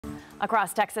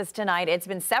Across Texas tonight, it's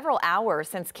been several hours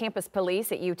since campus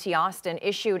police at UT Austin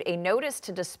issued a notice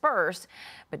to disperse,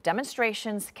 but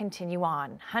demonstrations continue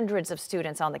on. Hundreds of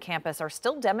students on the campus are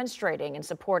still demonstrating in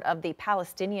support of the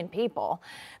Palestinian people.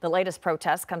 The latest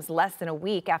protest comes less than a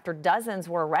week after dozens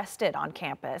were arrested on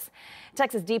campus.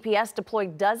 Texas DPS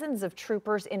deployed dozens of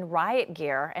troopers in riot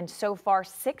gear, and so far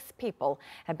 6 people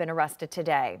have been arrested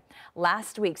today.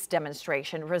 Last week's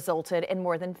demonstration resulted in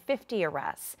more than 50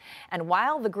 arrests. And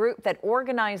while the group that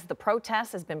organized the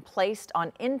protest has been placed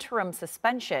on interim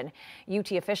suspension,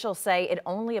 UT officials say it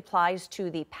only applies to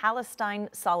the Palestine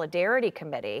Solidarity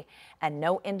Committee and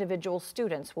no individual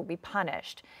students will be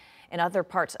punished. In other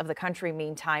parts of the country,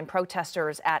 meantime,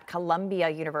 protesters at Columbia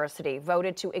University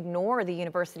voted to ignore the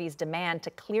university's demand to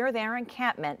clear their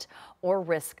encampment or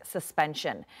risk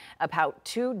suspension. About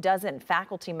 24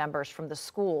 faculty members from the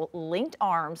school linked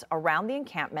arms around the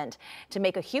encampment to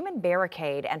make a human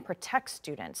barricade and protect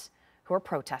students who are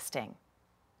protesting.